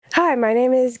Hi, my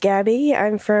name is Gabby.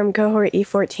 I'm from cohort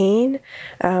E14.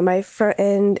 My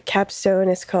front-end capstone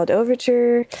is called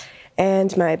Overture,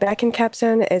 and my back-end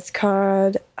capstone is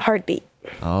called Heartbeat.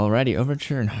 Alrighty,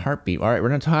 Overture and Heartbeat. All right, we're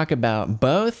going to talk about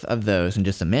both of those in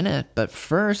just a minute, but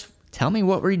first, tell me,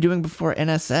 what were you doing before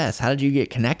NSS? How did you get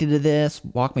connected to this?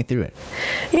 Walk me through it.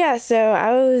 Yeah, so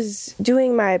I was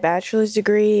doing my bachelor's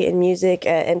degree in music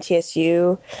at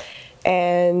MTSU,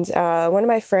 and one of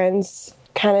my friends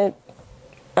kind of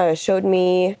showed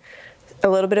me a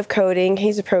little bit of coding.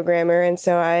 He's a programmer, and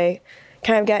so I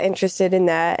kind of got interested in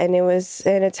that. And it was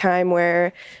in a time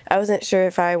where I wasn't sure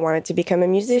if I wanted to become a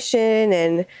musician,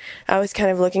 and I was kind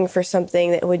of looking for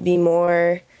something that would be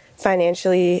more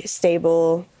financially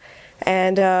stable.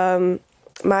 And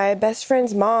my best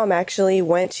friend's mom actually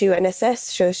went to NSS,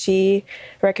 so she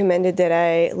recommended that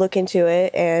I look into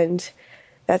it, and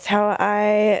that's how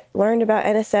I learned about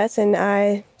NSS, and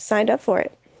I signed up for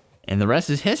it. And the rest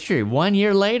is history. 1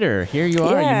 year later, here you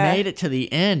are. Yeah. You made it to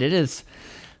the end. It is,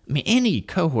 I mean, any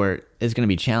cohort is going to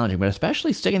be challenging, but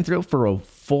especially sticking through it for a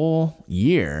full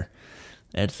year.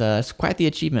 It's quite the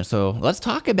achievement. So let's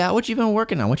talk about what you've been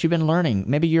working on, what you've been learning.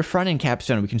 Maybe your front-end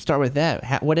capstone. We can start with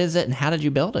that. What is it, and how did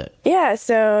you build it? Yeah,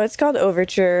 so it's called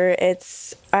Overture.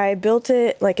 I built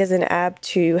it like as an app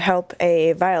to help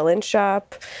a violin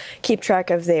shop keep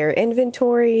track of their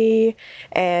inventory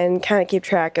and kind of keep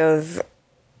track of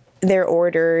their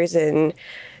orders and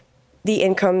the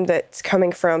income that's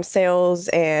coming from sales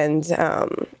and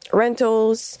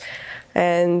rentals.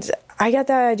 And I got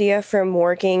that idea from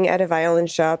working at a violin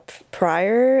shop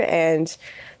prior, and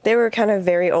they were kind of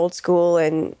very old school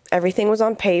and everything was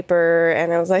on paper.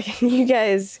 And I was like, you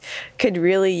guys could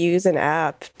really use an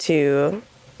app to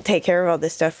take care of all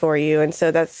this stuff for you. And so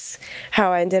that's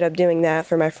how I ended up doing that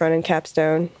for my front end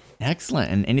capstone.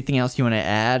 Excellent. And anything else you want to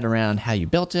add around how you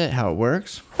built it, how it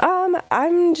works?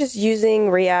 I'm just using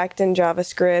React and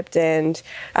JavaScript, and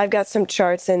I've got some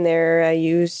charts in there. I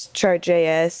use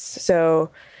Chart.js, so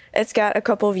it's got a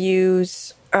couple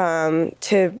views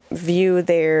to view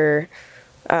their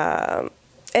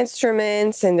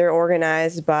instruments, and they're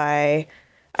organized by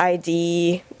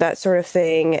ID, that sort of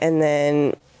thing. And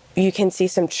then you can see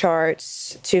some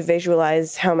charts to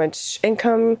visualize how much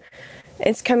income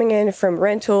it's coming in from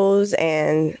rentals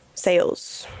and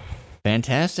sales.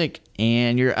 Fantastic.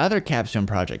 And your other capstone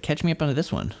project, catch me up on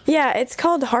this one. Yeah, it's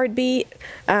called Heartbeat.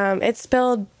 It's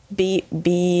spelled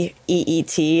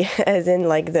B-E-E-T, as in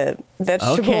like the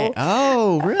vegetable. Okay.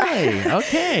 Oh, really?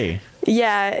 Okay.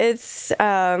 Yeah, it's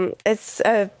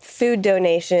a food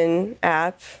donation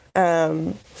app.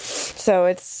 So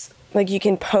it's like you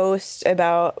can post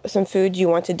about some food you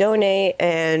want to donate,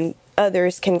 and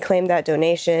others can claim that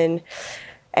donation.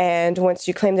 And once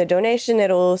you claim the donation,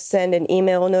 it'll send an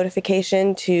email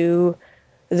notification to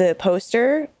the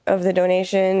poster of the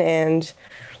donation, and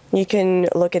you can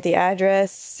look at the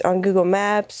address on Google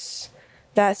Maps,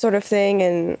 that sort of thing.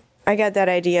 And I got that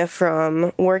idea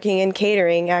from working in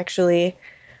catering, actually.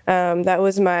 That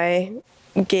was my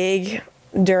gig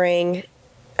during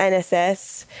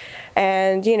NSS.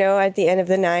 And, you know, at the end of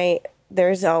the night,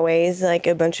 there's always like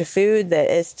a bunch of food that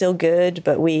is still good,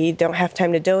 but we don't have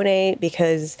time to donate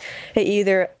because it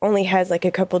either only has like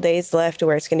a couple days left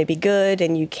where it's going to be good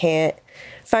and you can't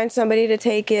find somebody to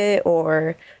take it,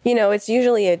 or, you know, it's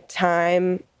usually a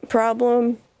time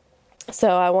problem.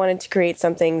 So I wanted to create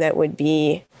something that would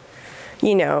be,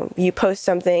 you know, you post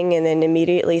something and then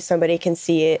immediately somebody can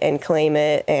see it and claim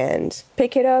it and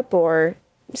pick it up or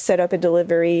set up a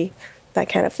delivery, that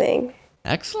kind of thing.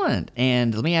 Excellent.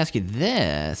 And let me ask you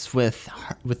this, with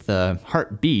the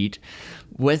Heartbeat,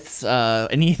 with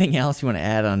anything else you want to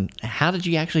add on, how did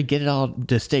you actually get it all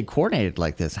to stay coordinated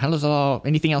like this? How does it all,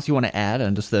 anything else you want to add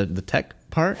on just the tech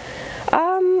part?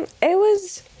 It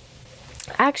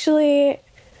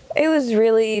was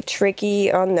really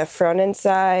tricky on the front end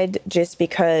side, just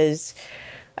because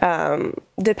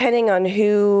depending on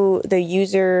who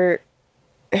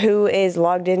is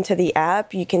logged into the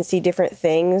app, you can see different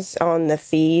things on the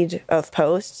feed of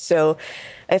posts. So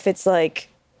if it's like,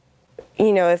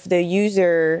 you know, if the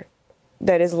user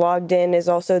that is logged in is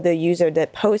also the user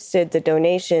that posted the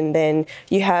donation, then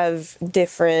you have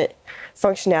different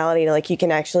functionality. Like you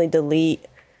can actually delete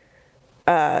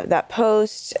that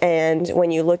post, and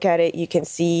when you look at it, you can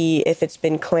see if it's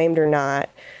been claimed or not.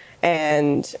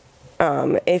 And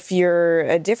if you're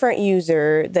a different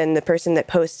user than the person that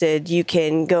posted, you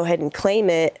can go ahead and claim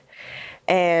it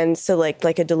and select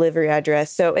like a delivery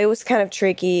address. So it was kind of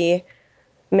tricky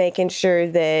making sure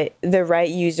that the right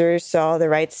users saw the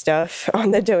right stuff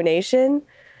on the donation.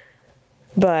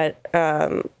 But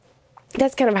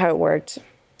that's kind of how it worked.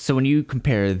 So when you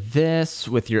compare this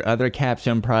with your other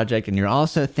capstone project, and you're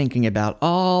also thinking about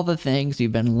all the things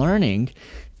you've been learning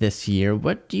this year,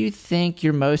 what do you think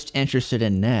you're most interested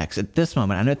in next at this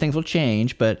moment? I know things will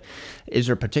change, but is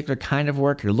there a particular kind of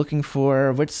work you're looking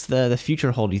for? What's the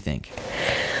future hold, do you think?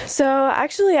 So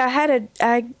actually,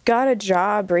 I got a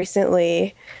job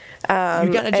recently. You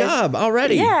got a job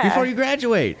already before you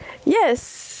graduate.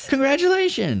 Yes.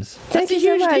 Congratulations. Thank you That's a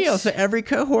huge so much. deal. So every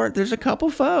cohort, there's a couple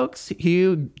folks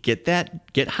who get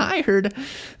hired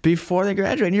before they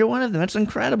graduate, and you're one of them. That's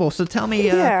incredible. So tell me,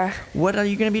 what are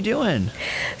you going to be doing?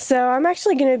 So I'm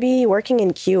actually going to be working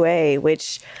in QA,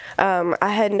 which I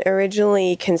hadn't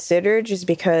originally considered just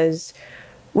because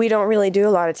we don't really do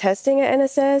a lot of testing at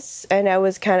NSS, and I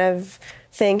was kind of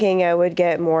thinking I would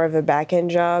get more of a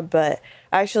back-end job, but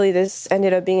actually this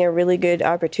ended up being a really good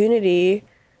opportunity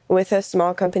with a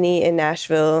small company in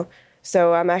Nashville.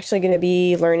 So I'm actually going to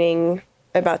be learning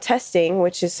about testing,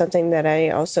 which is something that I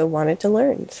also wanted to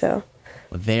learn. So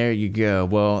well, there you go.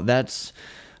 Well,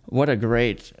 what a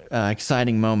great,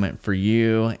 exciting moment for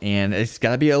you. And it's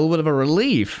got to be a little bit of a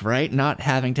relief, right? Not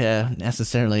having to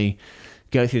necessarily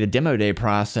go through the demo day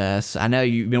process. I know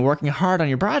you've been working hard on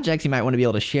your projects. You might want to be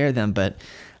able to share them, but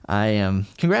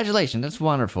congratulations. That's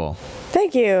wonderful.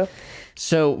 Thank you.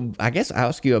 So I guess I'll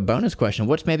ask you a bonus question.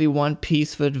 What's maybe one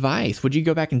piece of advice? Would you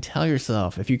go back and tell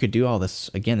yourself, if you could do all this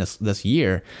again this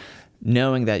year,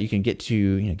 knowing that you can get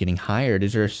to getting hired,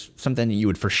 is there something that you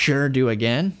would for sure do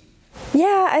again?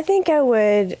 Yeah, I think I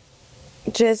would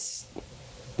just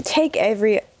take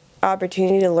every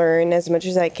opportunity to learn as much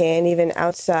as I can, even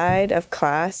outside of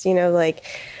class, like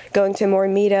going to more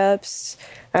meetups.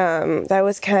 That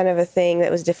was kind of a thing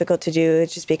that was difficult to do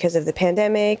just because of the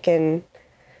pandemic and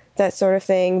that sort of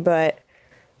thing. But,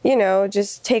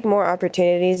 just take more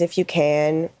opportunities if you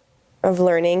can of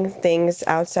learning things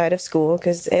outside of school,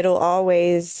 because it'll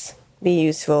always be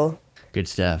useful. Good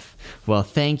stuff. Well,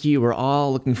 thank you. We're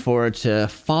all looking forward to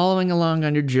following along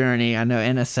on your journey. I know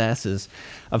NSS is,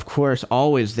 of course,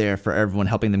 always there for everyone,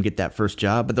 helping them get that first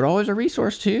job, but they're always a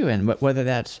resource too. And whether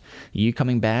that's you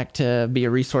coming back to be a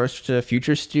resource to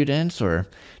future students or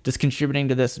just contributing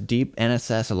to this deep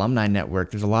NSS alumni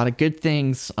network, there's a lot of good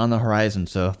things on the horizon.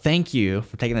 So thank you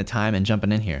for taking the time and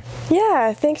jumping in here.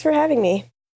 Yeah, thanks for having me.